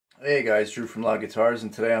Hey guys, Drew from Loud Guitars,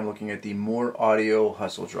 and today I'm looking at the Mooer Audio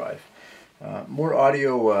Hustle Drive. Mooer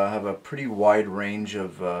Audio have a pretty wide range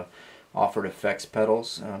of offered effects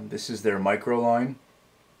pedals. This is their micro line.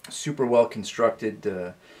 Super well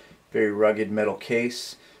constructed, very rugged metal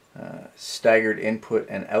case, staggered input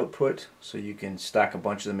and output, so you can stack a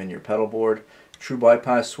bunch of them in your pedal board. True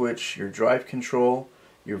bypass switch, your drive control,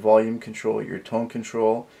 your volume control, your tone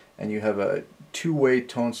control, and you have a two-way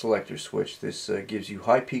tone selector switch. This gives you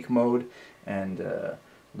high peak mode and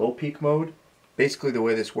low peak mode. Basically the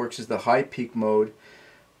way this works is the high peak mode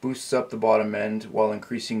boosts up the bottom end while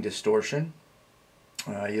increasing distortion.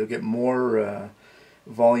 You'll get more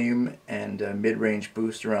volume and mid-range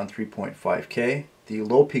boost around 3.5K. The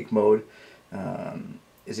low peak mode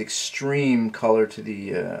is extreme color to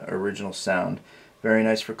the original sound. Very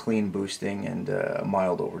nice for clean boosting and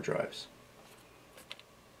mild overdrives.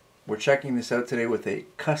 We're checking this out today with a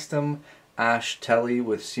custom Ash Telly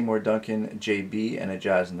with Seymour Duncan JB and a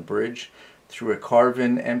Jazz in the Bridge, through a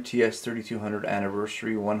Carvin MTS 3200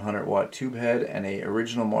 Anniversary 100 watt tube head and a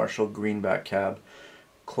original Marshall greenback cab,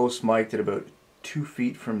 close mic'd at about 2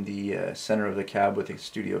 feet from the center of the cab with a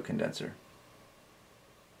studio condenser.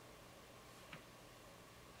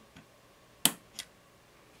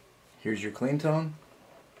 Here's your clean tone.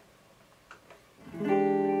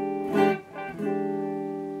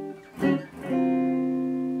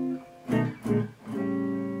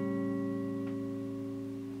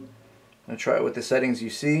 I'll try it with the settings you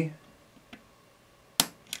see.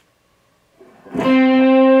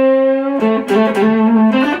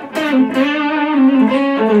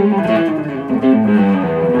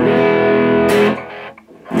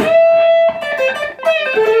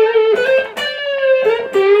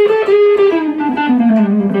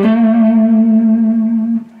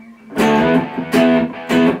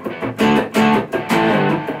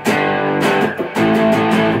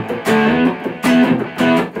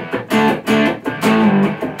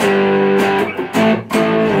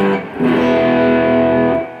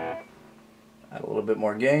 Add a little bit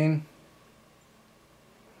more gain.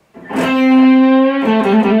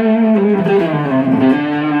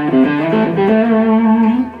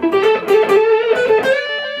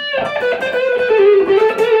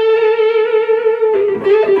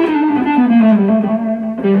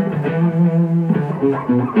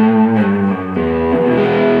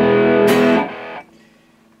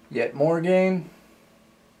 Yet more gain.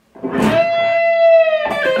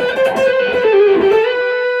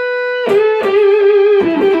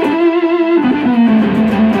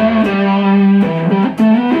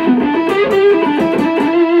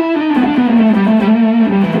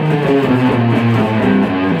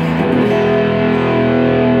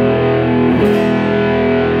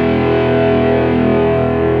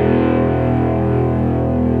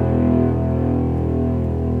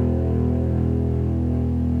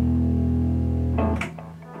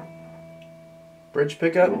 Bridge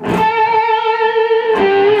pickup.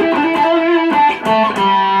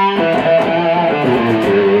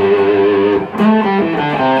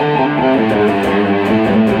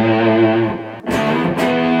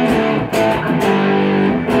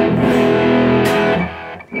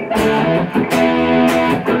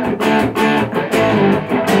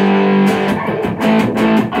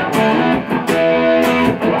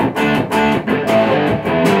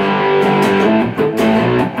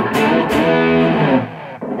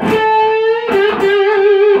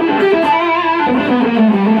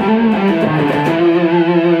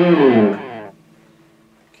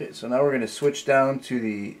 So now we're going to switch down to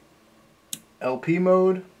the LP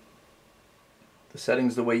mode. The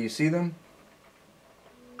settings the way you see them.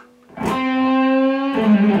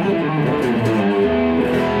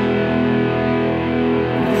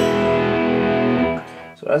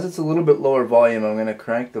 So as it's a little bit lower volume, I'm going to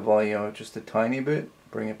crank the volume up just a tiny bit,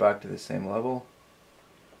 bring it back to the same level.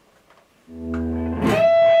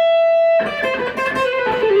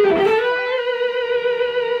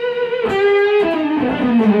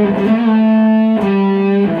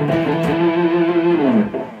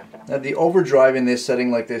 Now the overdrive in this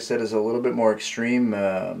setting, like I said, is a little bit more extreme.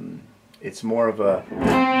 It's more of a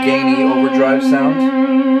gainy overdrive sound.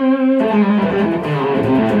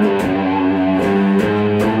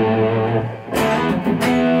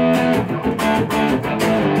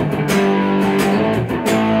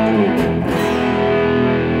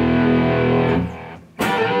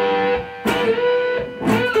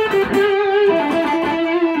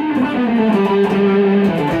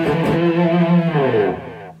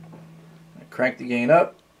 Crank the gain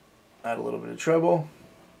up, add a little bit of treble.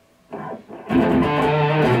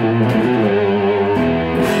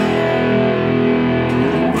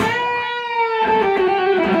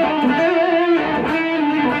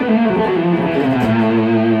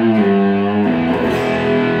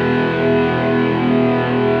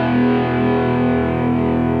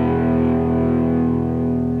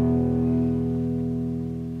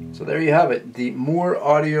 there you have it, the Mooer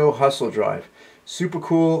Audio Hustle Drive. Super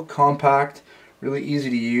cool, compact, really easy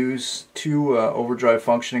to use, two overdrive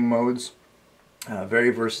functioning modes,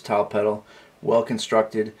 very versatile pedal, well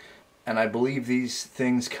constructed, and I believe these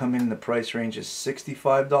things come in the price range of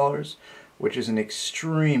 $65, which is an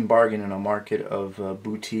extreme bargain in a market of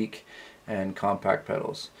boutique and compact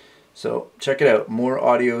pedals. So check it out, Mooer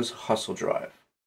Audio's Hustle Drive.